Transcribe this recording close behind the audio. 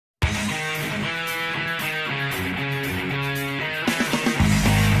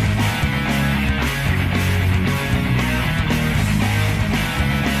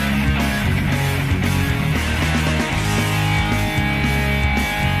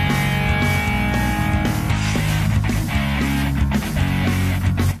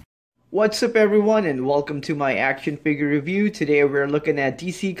What's up everyone and welcome to my action figure review. Today we're looking at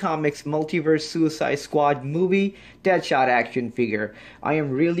DC Comics Multiverse Suicide Squad movie Deadshot action figure. I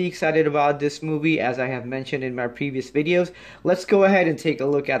am really excited about this movie as I have mentioned in my previous videos. Let's go ahead and take a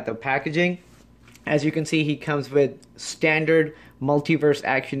look at the packaging. As you can see, he comes with standard multiverse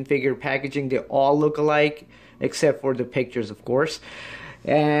action figure packaging. They all look alike except for the pictures, of course.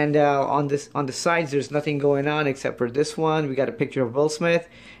 And on the sides, there's nothing going on except for this one. We got a picture of Will Smith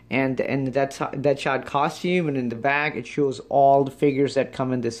and that shot costume, and in the back it shows all the figures that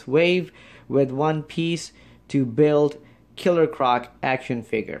come in this wave with one piece to build Killer Croc action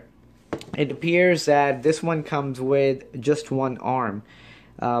figure. It appears that this one comes with just one arm,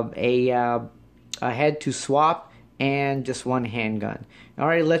 a head to swap, and just one handgun.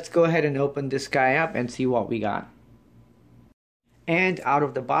 Alright, let's go ahead and open this guy up and see what we got. And out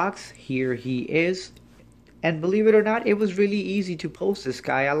of the box, here he is. And believe it or not, it was really easy to pose this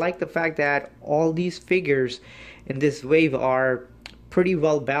guy. I like the fact that all these figures in this wave are pretty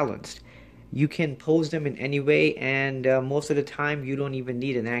well balanced. You can pose them in any way, and most of the time you don't even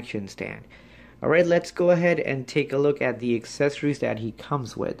need an action stand. Alright, let's go ahead and take a look at the accessories that he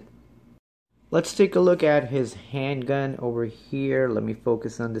comes with. Let's take a look at his handgun over here. Let me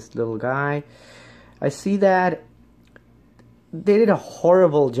focus on this little guy. I see that they did a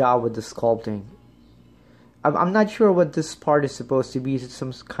horrible job with the sculpting. I'm not sure what this part is supposed to be. Is it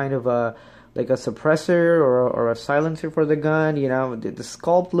some kind of a suppressor or a silencer for the gun? You know, the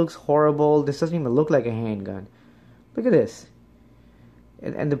sculpt looks horrible. This doesn't even look like a handgun. Look at this.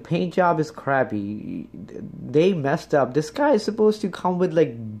 And the paint job is crappy. They messed up. This guy is supposed to come with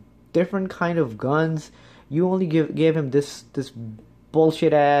like different kind of guns. You only gave him this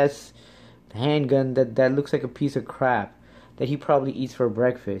bullshit ass handgun that looks like a piece of crap that he probably eats for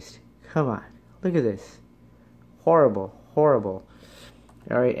breakfast. Come on, look at this. Horrible, horrible.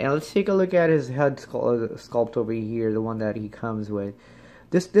 Alright, and let's take a look at his head sculpt over here, the one that he comes with.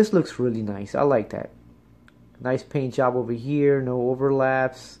 This looks really nice. I like that. Nice paint job over here, no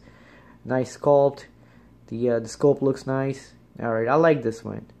overlaps. Nice sculpt. The sculpt looks nice. Alright, I like this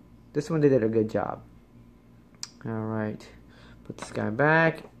one. This one they did a good job. Alright, put this guy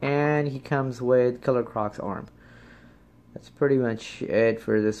back, and he comes with Killer Croc's arm. That's pretty much it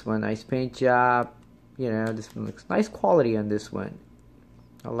for this one. Nice paint job. You know, this one looks nice quality on this one.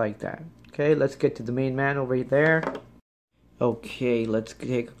 I like that. Okay, let's get to the main man over there. Okay, let's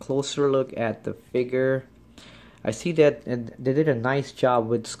take a closer look at the figure. I see that they did a nice job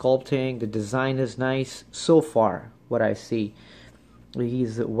with sculpting. The design is nice so far, what I see.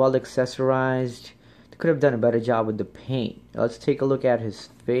 He's well accessorized. They could have done a better job with the paint. Let's take a look at his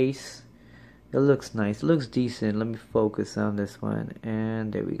face. It looks nice. It looks decent. Let me focus on this one.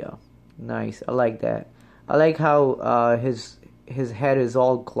 And there we go. Nice. I like that. I like how his head is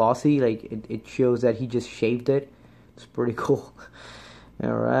all glossy. Like it shows that he just shaved it. It's pretty cool.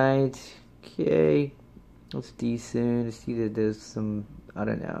 Alright. Okay. Looks decent. I see that there's some, I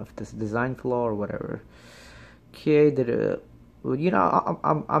don't know if this design flaw or whatever. Okay. Well, you know,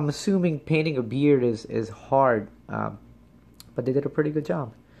 I'm assuming painting a beard is hard. But they did a pretty good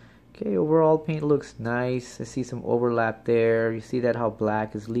job. Okay, overall paint looks nice. I see some overlap there. You see that how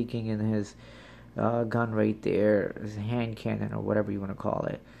black is leaking in his gun right there. His hand cannon or whatever you want to call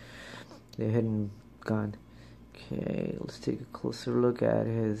it. The hidden gun. Okay, let's take a closer look at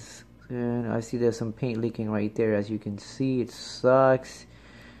his... And I see there's some paint leaking right there. As you can see, it sucks.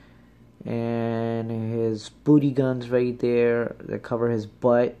 And his booty guns right there that cover his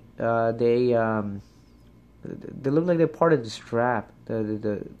butt. They look like they're part of the strap,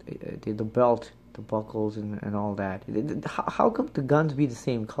 the belt, the buckles, and all that. How come the guns be the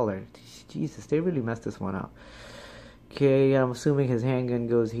same color? Jesus, they really messed this one up. Okay, I'm assuming his handgun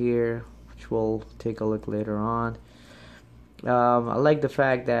goes here, which we'll take a look later on. I like the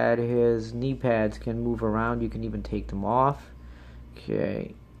fact that his knee pads can move around. You can even take them off.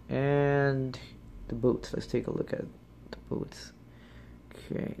 Okay, and the boots. Let's take a look at the boots.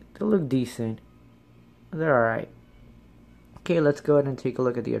 Okay, they look decent. They're alright. Okay, let's go ahead and take a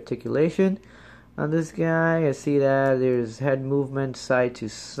look at the articulation on this guy. I see that there's head movement side to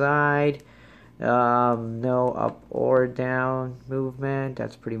side. No up or down movement.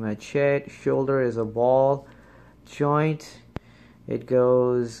 That's pretty much it. Shoulder is a ball joint. It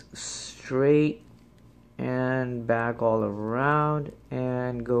goes straight and back all around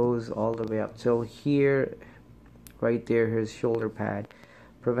and goes all the way up. So here, right there, his shoulder pad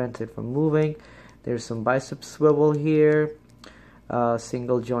prevents it from moving. There's some bicep swivel here.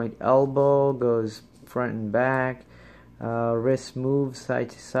 Single joint elbow goes front and back. Wrist moves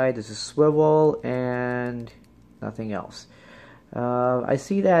side to side. There's a swivel and nothing else. I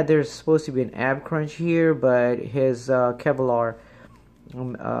see that there's supposed to be an ab crunch here, but his Kevlar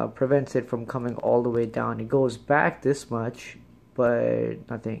prevents it from coming all the way down. It goes back this much, but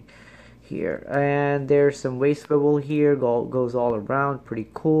nothing here. And there's some waist swivel here, goes all around, pretty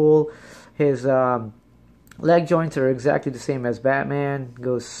cool. His leg joints are exactly the same as Batman,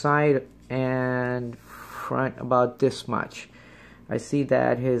 goes side and front about this much. I see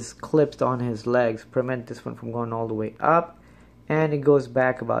that his clips on his legs prevent this one from going all the way up, and it goes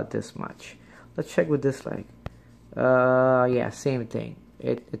back about this much. Let's check with this leg. Yeah, same thing.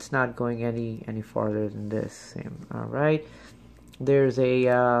 It's not going any farther than this. Same. All right. There's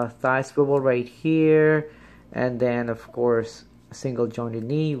a thigh swivel right here, and then of course a single jointed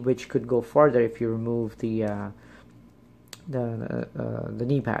knee, which could go farther if you remove the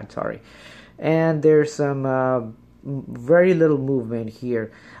knee pad. Sorry. And there's some very little movement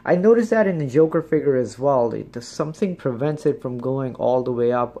here. I noticed that in the Joker figure as well. Something prevents it from going all the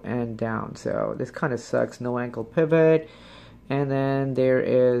way up and down. So this kind of sucks. No ankle pivot. And then there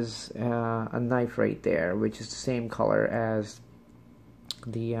is a knife right there, which is the same color as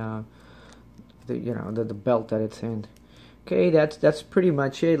the belt that it's in. Okay, that's pretty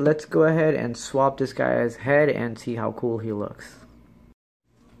much it. Let's go ahead and swap this guy's head and see how cool he looks.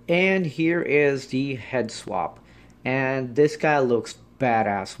 And here is the head swap. And this guy looks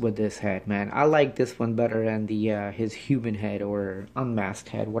badass with this head, man. I like this one better than the his human head or unmasked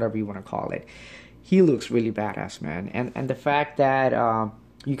head, whatever you want to call it. He looks really badass, man. And the fact that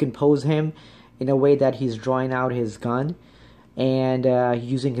you can pose him in a way that he's drawing out his gun and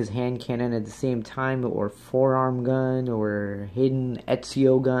using his hand cannon at the same time, or forearm gun, or hidden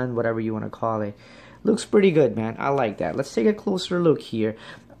Ezio gun, whatever you want to call it. Looks pretty good, man. I like that. Let's take a closer look here.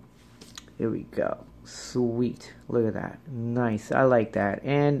 Here we go. Sweet. Look at that. Nice. I like that.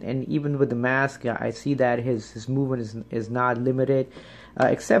 And even with the mask, I see that his movement is not limited.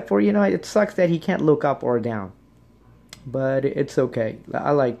 Except for, it sucks that he can't look up or down. But it's okay.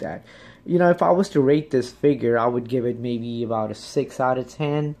 I like that. If I was to rate this figure, I would give it maybe about a 6 out of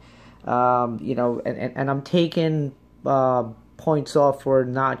 10. And I'm taking points off for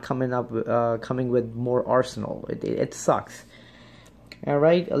not coming with more arsenal. It sucks.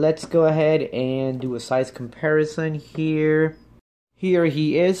 Alright, let's go ahead and do a size comparison here. Here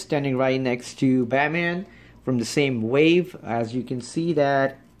he is standing right next to Batman from the same wave. As you can see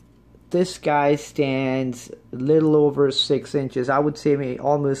that this guy stands a little over 6 inches. I would say maybe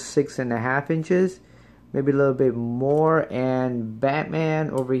almost 6.5 inches. Maybe a little bit more. And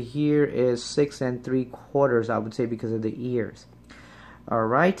Batman over here is 6 3/4, I would say, because of the ears.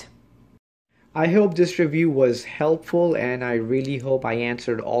 Alright. I hope this review was helpful, and I really hope I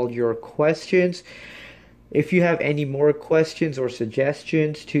answered all your questions. If you have any more questions or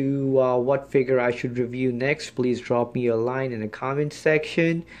suggestions to what figure I should review next, please drop me a line in the comment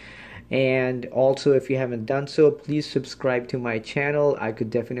section. And also, if you haven't done so, please subscribe to my channel. I could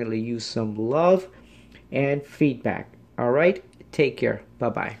definitely use some love and feedback. Alright, take care.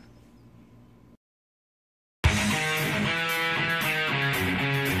 Bye-bye.